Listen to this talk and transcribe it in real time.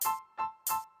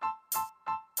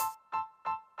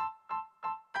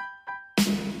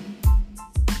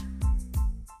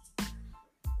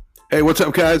Hey, what's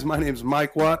up, guys? My name's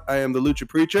Mike Watt. I am the Lucha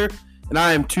Preacher, And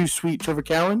I am Too Sweet Trevor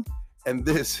Cowan. and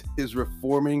this is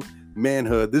Reforming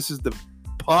Manhood. This is the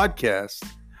podcast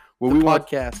where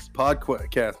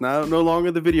podcast. Now, no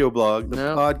longer the video blog, the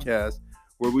podcast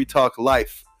where we talk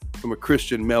life from a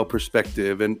Christian male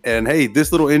perspective. And hey,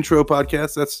 this little intro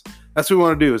podcast, that's what we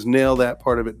want to do, is nail that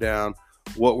part of it down,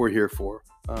 what we're here for.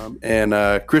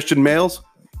 Christian males,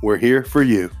 we're here for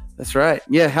you. That's right.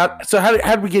 Yeah. How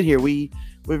did we get here? We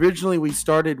originally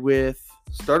started with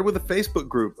a Facebook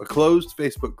group, a closed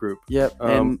Facebook group. Yep.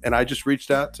 And I just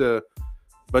reached out to a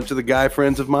bunch of the guy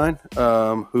friends of mine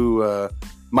who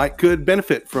could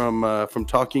benefit from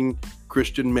talking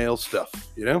Christian male stuff,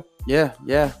 you know?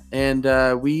 Yeah.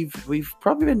 And we've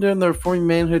probably been doing the Reforming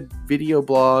Manhood video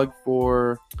blog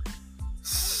for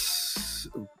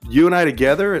you and I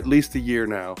together at least a year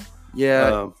now.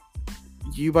 Yeah.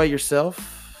 You by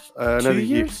yourself? Another 2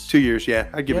 years? 2 years, yeah.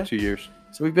 I'd give it 2 years.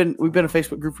 So we've been a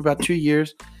Facebook group for about 2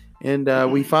 years,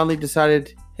 and we finally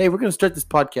decided, hey, we're going to start this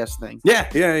podcast thing. Yeah.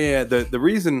 The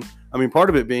reason, part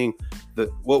of it being that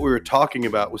what we were talking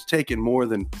about was taking more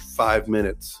than 5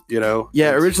 minutes, you know?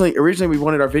 Yeah, originally we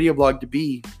wanted our video blog to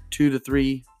be 2 to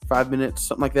 3, 5 minutes,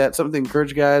 something like that, something to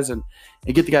encourage guys and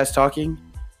get the guys talking.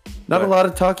 Not a lot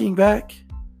of talking back.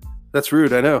 That's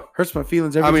rude, I know. Hurts my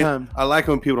feelings every time. I like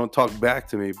when people don't talk back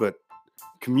to me, but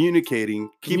keeping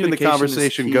the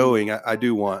conversation going, I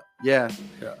do want. Yeah.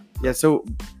 So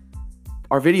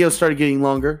our videos started getting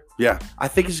longer. Yeah. I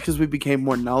think it's because we became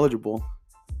more knowledgeable.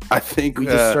 I think we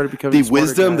just started becoming the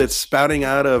wisdom guys. That's spouting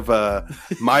out of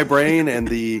my brain and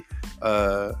the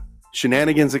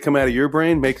shenanigans that come out of your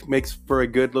brain makes for a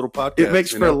good little podcast. It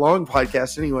makes for a long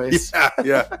podcast anyways.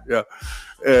 Yeah.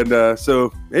 And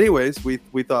so anyways,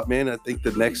 we thought, man, I think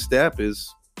the next step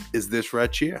is this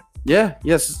right here. Yeah.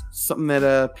 Yes. Something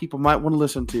that people might want to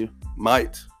listen to.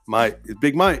 Might.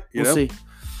 Big might. We'll see.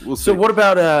 So what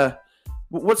about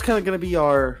what's kind of going to be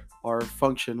our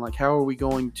function? Like, how are we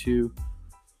going to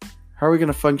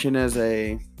function as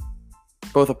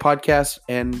both a podcast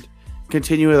and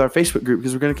continue with our Facebook group?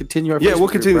 Because we're going to continue our Facebook group. Yeah, we'll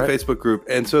continue the Facebook group.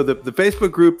 And so the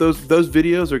Facebook group, those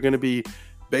videos are going to be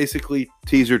basically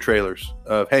teaser trailers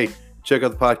of, hey, check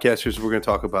out the podcast. Here's what we're going to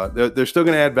talk about. They're still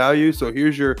going to add value. So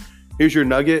here's your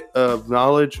nugget of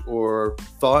knowledge or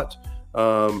thought.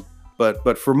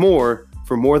 But for more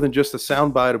than just a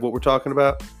soundbite of what we're talking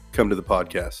about, come to the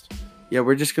podcast. Yeah,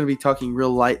 we're just going to be talking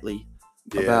real lightly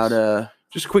about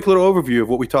just a quick little overview of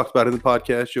what we talked about in the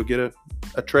podcast. You'll get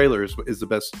a trailer is the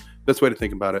best way to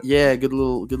think about it. Yeah, good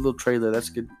little trailer. That's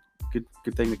good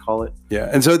thing to call it. Yeah,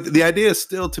 and so the idea is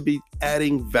still to be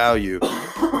adding value.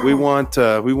 We want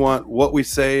what we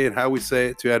say and how we say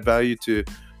it to add value to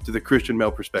the Christian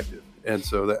male perspective. And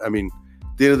so that, at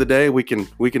the end of the day, we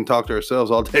can talk to ourselves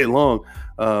all day long,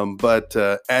 but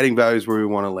adding value is where we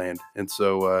want to land. And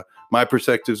so my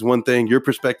perspective is one thing, your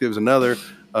perspective is another,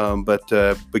 but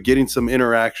getting some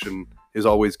interaction is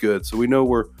always good. So we know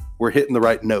we're hitting the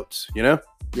right notes, you know?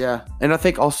 Yeah, and I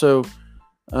think also,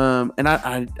 and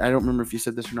I don't remember if you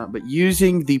said this or not, but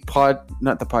using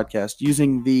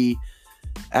using the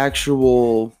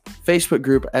actual Facebook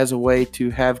group as a way to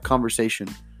have conversation.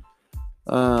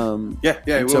 We'll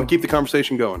keep the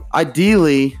conversation going.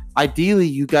 Ideally,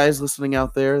 you guys listening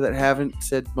out there that haven't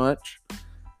said much,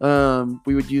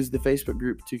 we would use the Facebook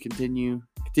group to continue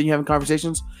having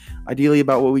conversations, ideally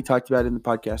about what we talked about in the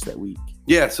podcast that week.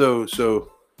 Yeah, so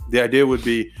the idea would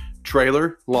be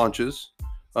trailer launches,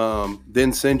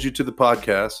 then send you to the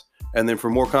podcast, and then for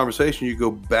more conversation, you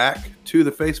go back to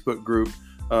the Facebook group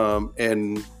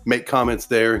and make comments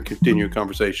there and continue a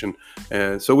conversation,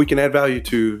 and so we can add value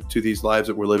to these lives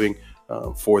that we're living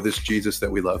for this Jesus that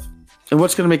we love. And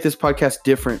what's going to make this podcast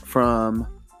different from,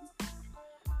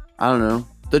 I don't know,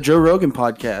 the Joe Rogan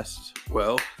podcast?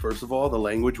 Well, first of all, the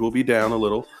language will be down a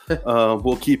little.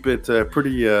 We'll keep it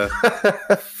pretty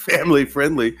family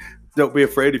friendly. Don't be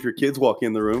afraid if your kids walk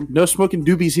in the room. No smoking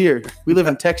doobies here. We live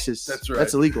in Texas. That's right.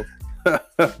 That's illegal.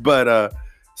 But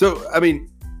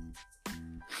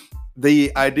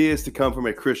the idea is to come from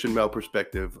a Christian male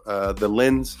perspective. The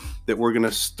lens that we're going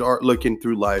to start looking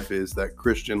through life is that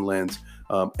Christian lens.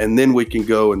 And then we can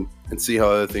go and see how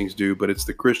other things do. But it's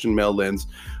the Christian male lens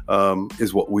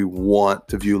is what we want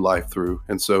to view life through.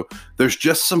 And so there's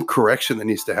just some correction that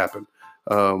needs to happen.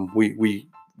 We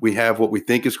have what we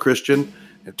think is Christian.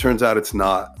 It turns out it's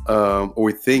not. Or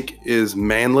we think is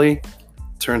manly.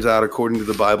 Turns out, according to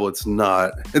the Bible, it's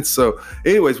not. And so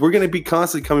anyways, we're going to be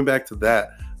constantly coming back to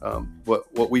that.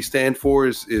 What we stand for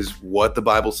is what the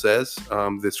Bible says.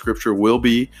 The scripture will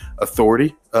be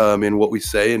authority in what we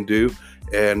say and do.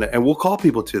 And we'll call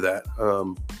people to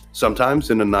that.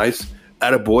 Sometimes in a nice,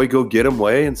 at a boy, go get him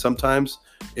way. And sometimes,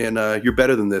 you're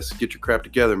better than this. Get your crap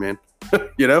together, man.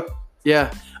 You know?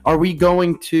 Yeah. Are we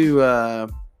going to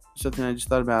something I just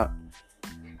thought about?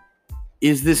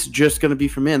 Is this just going to be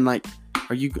for men? Like,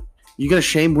 are you going to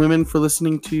shame women for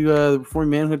listening to the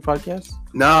Reforming Manhood podcast?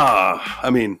 Nah, I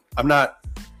mean, I'm not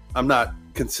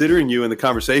considering you in the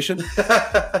conversation.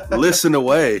 Listen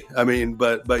away. I mean,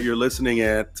 but you're listening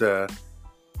you're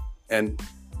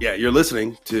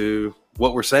listening to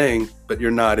what we're saying, but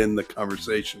you're not in the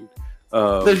conversation.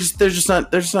 They're just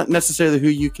not necessarily who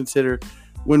you consider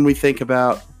when we think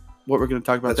about what we're going to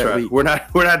talk about that week. We're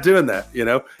not doing that. You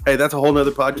know, hey, that's a whole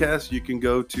nother podcast. You can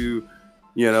go to,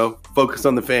 Focus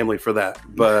on the Family for that.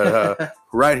 But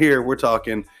right here, we're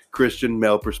talking Christian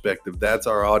male perspective. That's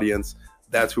our audience.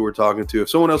 That's who we're talking to. If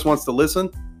someone else wants to listen,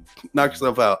 knock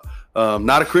yourself out.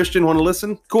 Not a Christian, want to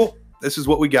listen? Cool. This is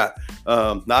what we got.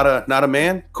 Not a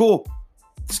man? Cool.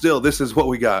 Still, this is what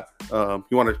we got.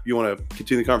 You want to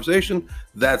continue the conversation?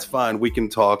 That's fine. We can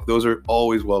talk. Those are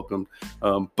always welcome.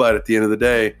 But at the end of the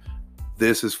day,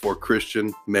 this is for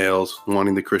Christian males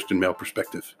wanting the Christian male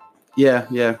perspective. Yeah.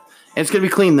 And it's going to be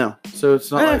clean, though. So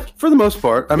it's not like... For the most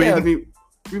part. I mean,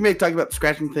 we may talk about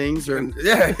scratching things or...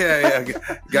 Yeah.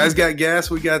 Guys got gas.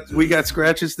 We got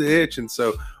scratches to itch. And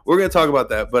so we're going to talk about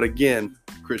that. But again,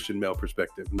 Christian male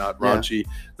perspective. Not raunchy,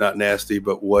 not nasty,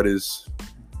 but what is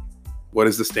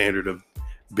the standard of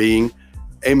being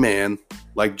a man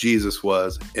like Jesus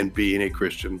was and being a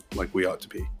Christian like we ought to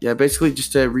be. Yeah, basically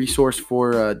just a resource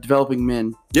for developing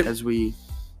men as we...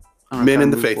 Men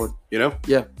in the faith, forward.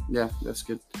 Yeah, that's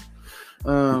good.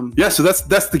 So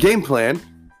that's the game plan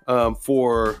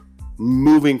for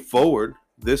moving forward.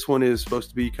 This one is supposed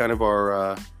to be kind of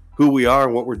our who we are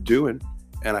and what we're doing,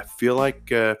 and I feel like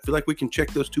we can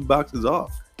check those two boxes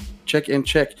off. Check and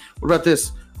check. What about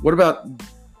this? What about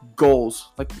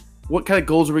goals? Like, what kind of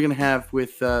goals are we going to have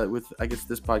with I guess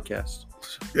this podcast?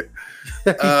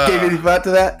 Gave any thought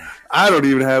to that? I don't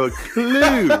even have a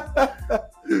clue.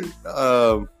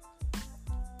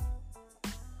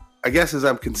 I guess as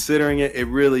I'm considering it, it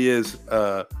really is.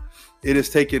 It is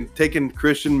taking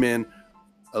Christian men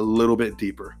a little bit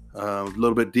deeper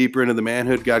into the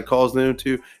manhood God calls them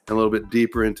to, and a little bit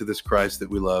deeper into this Christ that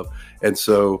we love. And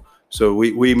so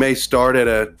we may start at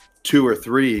a 2 or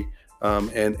 3,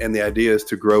 and the idea is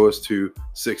to grow us to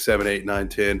 6, 7, 8, 9,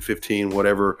 10, 15,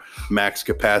 whatever max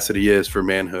capacity is for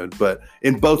manhood. But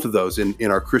in both of those, in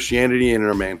our Christianity and in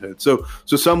our manhood. So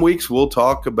some weeks we'll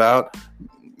talk about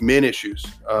men issues.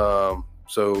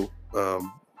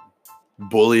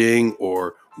 Bullying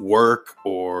or work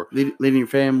or leading your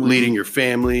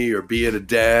family or being a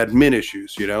dad, men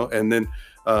issues, and then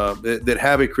that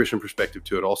have a Christian perspective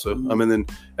to it also. Mm-hmm.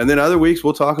 And then other weeks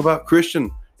we'll talk about Christian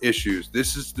issues.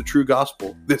 This is the true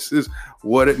gospel. This is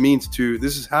what it means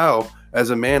this is how,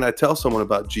 as a man, I tell someone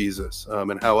about Jesus,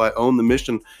 and how I own the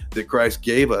mission that Christ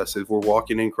gave us if we're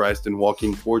walking in Christ and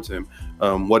walking towards him,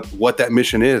 what that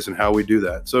mission is and how we do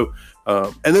that. So,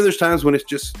 and then there's times when it's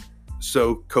just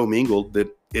so commingled that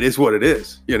it is what it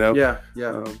is, Yeah.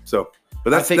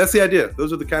 But that's the idea.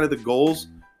 Those are the kind of the goals,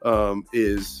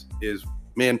 is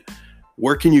man,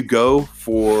 where can you go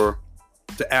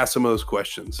to ask some of those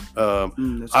questions?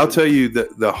 I'll tell you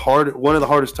that one of the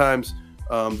hardest times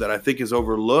that I think is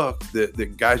overlooked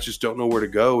that guys just don't know where to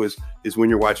go is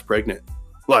when your wife's pregnant.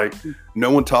 Like,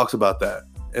 no one talks about that.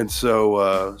 And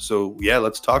so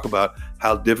let's talk about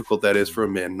how difficult that is for a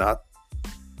man.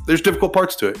 There's difficult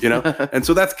parts to it, and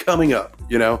so that's coming up,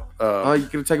 you're going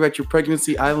to talk about your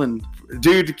pregnancy island.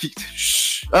 Dude,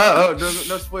 shh. No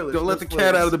spoilers. Don't let the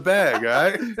cat out of the bag, all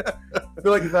right? I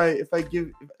feel like if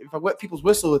I wet people's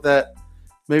whistle with that,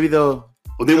 maybe they'll...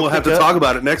 Well, then we'll have to talk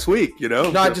about it next week,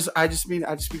 No, I just mean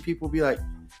people will be like,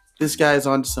 this guy is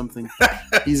onto something.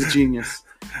 He's a genius.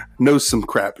 Knows some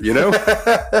crap, But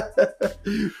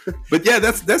yeah,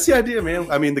 that's the idea,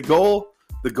 man. I mean, the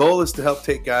goal is to help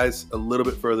take guys a little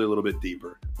bit further, a little bit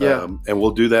deeper. Yeah. And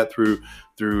we'll do that through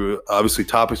obviously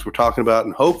topics we're talking about,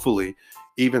 and hopefully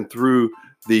even through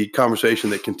the conversation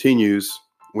that continues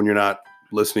when you're not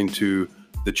listening to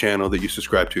the channel that you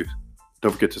subscribe to.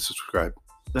 Don't forget to subscribe.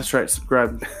 That's right.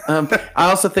 Subscribe. I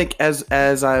also think as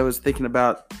I was thinking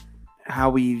about how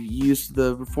we used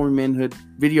the Reforming Manhood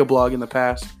video blog in the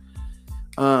past,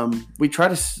 we try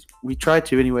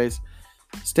to anyways,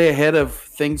 stay ahead of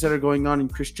things that are going on in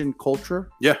Christian culture.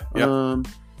 Yeah.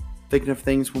 Thinking of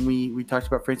things when we talked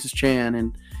about Francis Chan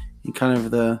and kind of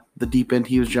the deep end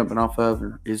he was jumping off of,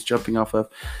 or is jumping off of.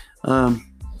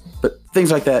 But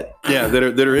things like that. Yeah, that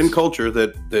are in culture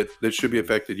that should be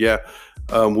affected. Yeah.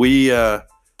 We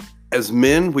as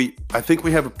men, I think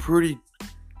we have a pretty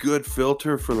good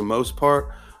filter for the most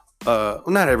part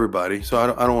not everybody. So I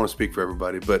don't want to speak for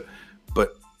everybody, but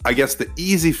I guess the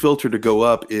easy filter to go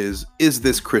up is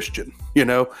this Christian,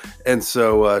 And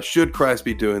so should Christ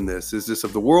be doing this? Is this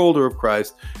of the world or of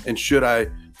Christ? And should I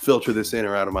filter this in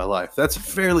or out of my life? That's a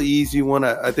fairly easy one.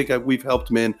 I think we've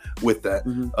helped men with that.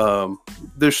 Mm-hmm.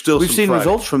 There's still we've seen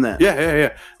results from that.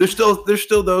 Yeah. There's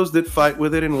still those that fight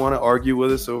with it and want to argue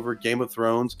with us over Game of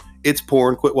Thrones. It's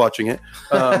porn. Quit watching it.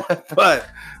 But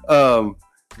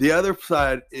the other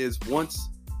side is once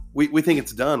we think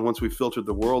it's done once we've filtered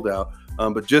the world out.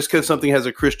 But just because something has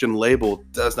a Christian label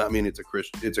does not mean it's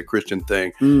a Christian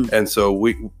thing. And so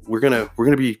we're gonna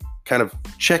be kind of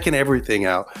checking everything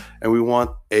out, and we want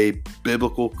a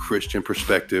biblical Christian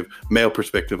perspective, male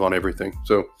perspective on everything.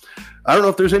 So I don't know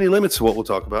if there's any limits to what we'll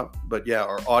talk about, but yeah,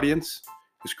 our audience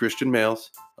is Christian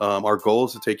males. Our goal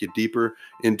is to take you deeper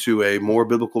into a more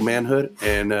biblical manhood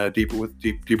and deeper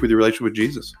the relationship with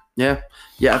Jesus. Yeah.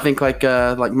 I think like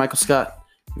Michael Scott.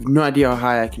 You have no idea how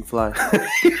high I can fly.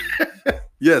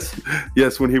 Yes.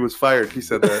 When he was fired, he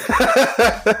said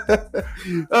that.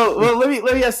 Oh well, let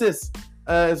me ask this.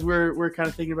 As we're kind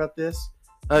of thinking about this,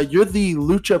 you're the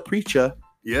lucha preacher.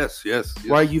 Yes.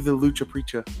 Why are you the lucha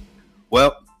preacher?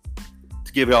 Well,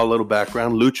 to give y'all a little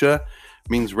background, lucha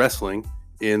means wrestling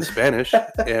in Spanish,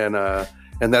 and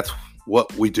that's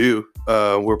what we do.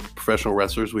 We're professional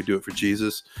wrestlers. We do it for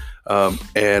Jesus,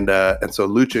 and so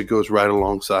lucha goes right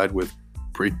alongside with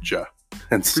preacher.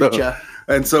 And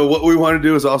so what we want to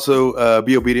do is also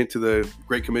be obedient to the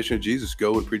Great Commission of Jesus,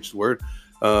 go and preach the word.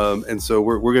 And so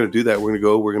we're going to do that. We're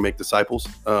going to make disciples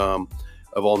of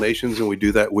all nations, and we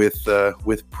do that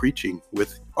with preaching,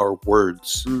 with our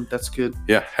words. That's good.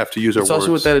 Yeah, have to use our words. It's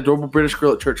also what that adorable British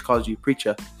girl at church calls you,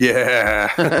 preacher.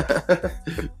 Yeah.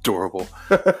 Adorable.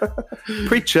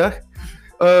 Preacher.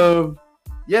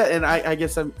 Yeah, and I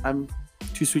guess I'm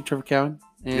too sweet, Trevor Cowan.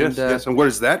 And, yes. And where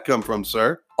does that come from,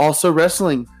 sir? Also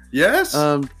wrestling. Yes.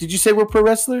 Did you say we're pro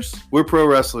wrestlers? We're pro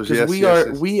wrestlers. Yes.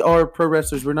 We are pro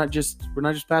wrestlers. We're not just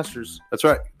pastors. That's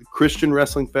right. The Christian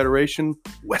Wrestling Federation,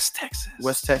 West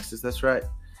Texas. That's right.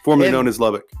 Formerly known as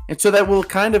Lubbock. And so that will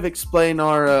kind of explain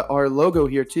our logo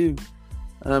here too.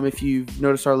 If you've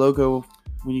noticed our logo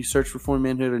when you search for Form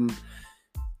Manhood and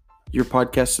your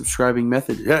podcast subscribing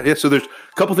method. Yeah. So there's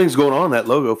a couple things going on in that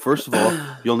logo. First of all,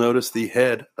 you'll notice the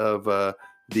head of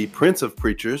the Prince of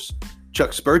Preachers,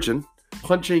 Chuck Spurgeon,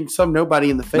 punching some nobody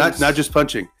in the face. Not just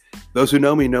punching. Those who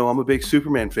know me know I'm a big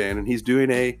Superman fan, and he's doing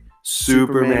a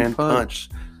Superman punch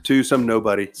to some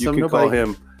nobody. You can call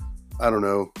him, I don't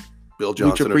know, Bill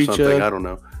Johnson or something. I don't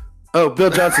know. Oh, Bill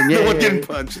Johnson. Yeah. No one getting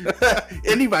punched.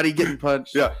 Anybody getting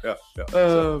punched. Yeah.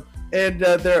 And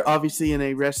they're obviously in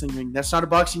a wrestling ring. That's not a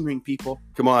boxing ring, people.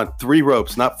 Come on, 3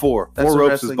 ropes, not 4. That's 4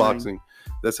 ropes is boxing. Ring.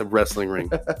 That's a wrestling ring.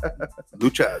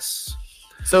 Luchas.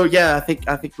 So yeah, I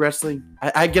think wrestling.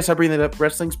 I guess I bring that up.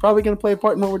 Wrestling's probably going to play a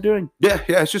part in what we're doing. Yeah.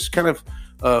 It's just kind of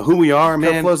who we are,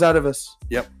 man. It flows out of us.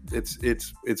 Yep.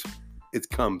 It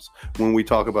comes when we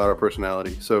talk about our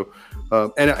personality. So,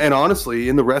 and honestly,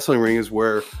 in the wrestling ring is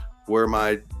where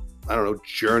my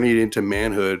journey into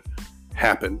manhood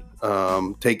happened.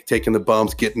 Taking the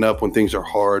bumps, getting up when things are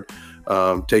hard,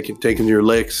 taking your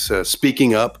licks,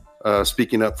 speaking up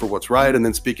for what's right, and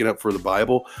then speaking up for the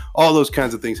Bible. All those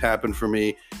kinds of things happen for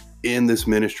me in this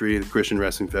ministry, the Christian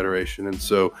Wrestling Federation. And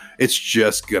so it's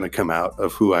just going to come out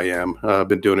of who I am. I've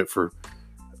been doing it for,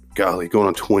 going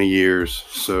on 20 years.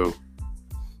 So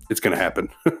it's going to happen.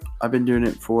 I've been doing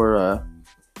it for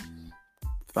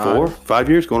 5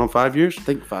 years, going on 5 years. I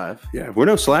think 5. Yeah, we're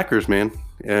no slackers, man.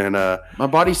 And my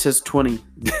body says 20,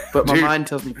 but my mind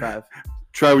tells me 5.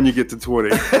 Try when you get to 20.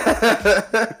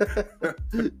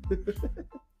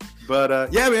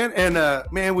 But yeah, man, and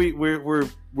man,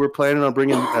 we're planning on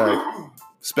bringing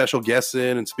special guests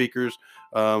in and speakers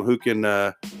who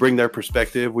can bring their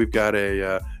perspective. We've got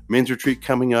a men's retreat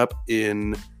coming up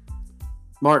in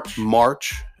March,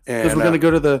 and because we're going to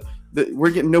go to we're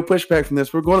getting no pushback from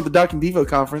this. We're going to the Doc and Devo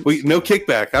conference. No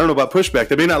kickback. I don't know about pushback.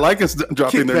 They may not like us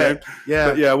dropping their name. Yeah.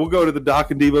 But yeah, we'll go to the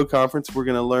Doc and Devo conference. We're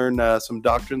going to learn some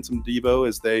doctrine, some Devo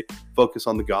as they focus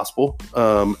on the gospel.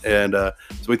 And so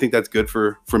we think that's good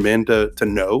for men to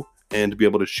know and to be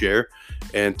able to share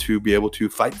and to be able to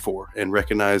fight for and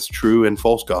recognize true and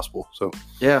false gospel. So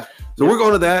yeah. So we're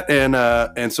going to that.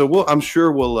 And so I'm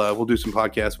sure we'll do some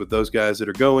podcasts with those guys that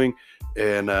are going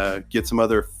and get some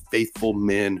other faithful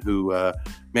men who,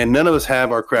 man, none of us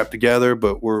have our crap together,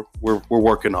 but we're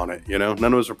working on it. None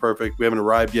of us are perfect. We haven't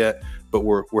arrived yet, but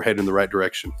we're heading in the right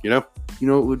direction.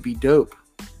 What would be dope?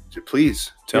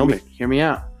 Please tell me. Hear me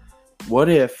out. What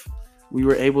if we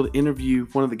were able to interview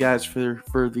one of the guys for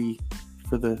the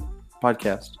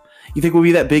podcast? You think we'll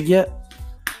be that big yet?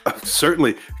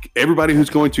 Certainly. Everybody who's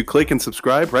going to click and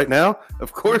subscribe right now,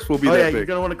 of course, will be that big. You're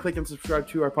going to want to click and subscribe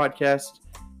to our podcast.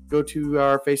 Go to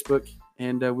our Facebook,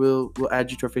 and we'll add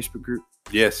you to our Facebook group.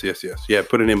 Yes. Yeah,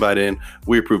 put an invite in.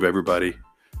 We approve everybody.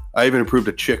 I even approved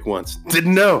a chick once.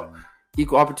 Didn't know.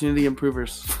 Equal opportunity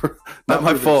improvers. Not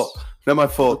my fault. Not my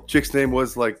fault. Chick's name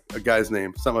was like a guy's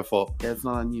name. It's not my fault. Yeah, it's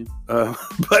not on you.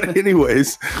 But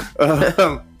anyways,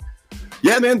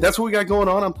 yeah, man, that's what we got going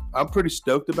on. I'm pretty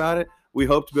stoked about it. We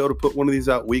hope to be able to put one of these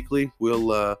out weekly.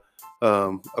 We'll,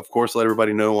 of course, let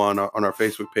everybody know on our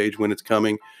Facebook page when it's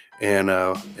coming, and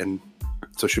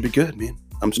so it should be good, man.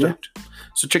 I'm stoked. Yeah.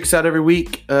 So check us out every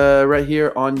week, right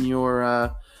here on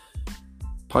your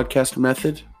podcast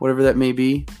method, whatever that may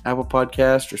be, Apple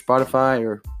Podcast or Spotify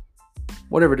or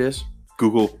whatever it is.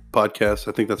 Google Podcasts.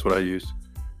 I think that's what I used.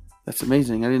 That's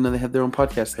amazing. I didn't know they had their own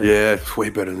podcast there. Yeah, it's way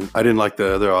better than. I didn't like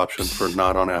the other option for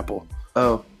not on Apple.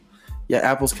 Oh, yeah.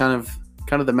 Apple's kind of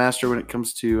the master when it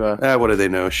comes to what do they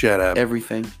know? Shut up.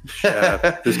 Everything. Shut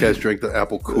up. This guy's drank the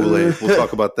Apple Kool-Aid. We'll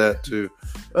talk about that too.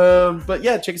 But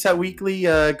yeah, check us out weekly. Go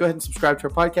ahead and subscribe to our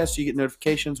podcast so you get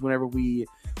notifications whenever we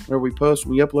post,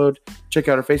 when we upload. Check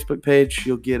out our Facebook page.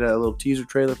 You'll get a little teaser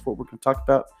trailer for what we're going to talk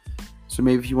about. So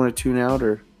maybe if you want to tune out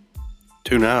or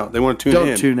tune out, they want to tune in.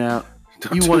 Don't tune out.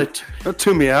 Don't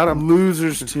tune me out. I'm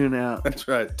losers tune out. That's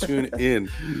right. Tune in.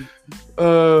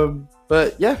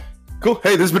 But yeah. Cool.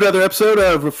 Hey, this has been another episode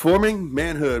of Reforming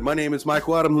Manhood. My name is Mike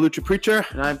Watt. I'm the Lucha Preacher.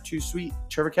 And I'm Too Sweet,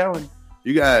 Trevor Cowan.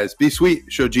 You guys, be sweet.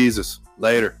 Show Jesus.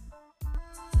 Later.